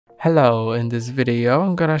Hello, in this video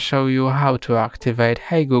I'm gonna show you how to activate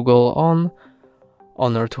Hey Google on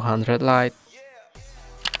Honor 200 Lite.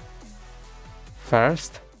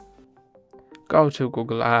 First, go to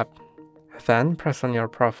Google app, then press on your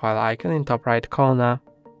profile icon in top right corner.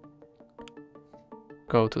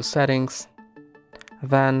 Go to settings,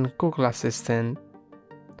 then Google Assistant.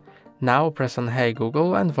 Now press on Hey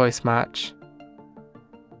Google and voice match.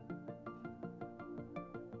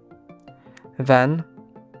 Then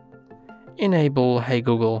enable Hey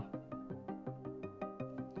Google.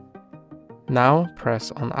 Now press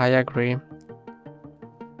on I agree,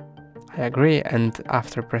 and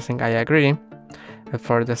after pressing I agree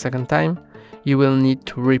for the second time, you will need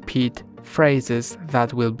to repeat phrases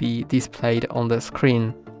that will be displayed on the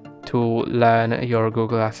screen to learn your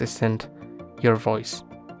Google Assistant, your voice.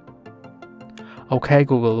 Okay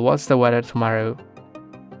Google, what's the weather tomorrow?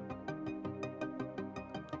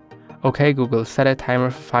 Okay Google, set a timer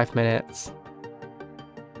for 5 minutes.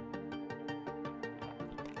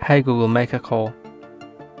 Hey Google, make a call.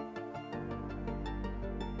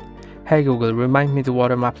 Hey Google, remind me to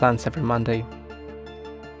water my plants every Monday.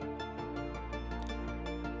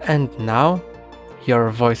 And now your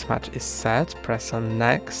voice match is set. Press on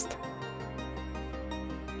next,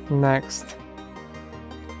 next,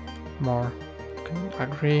 more,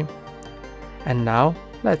 agree, and now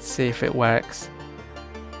let's see if it works.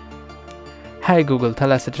 Hey Google,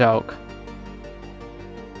 tell us a joke.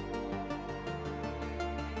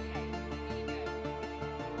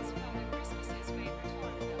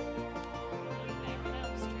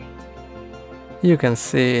 You can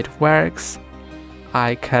see it works.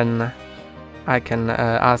 I can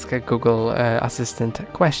ask a Google Assistant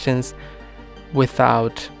questions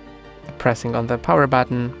without pressing on the power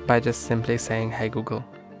button by just simply saying Hey Google.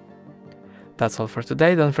 That's all for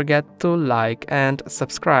today. Don't forget to like and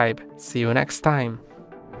subscribe. See you next time.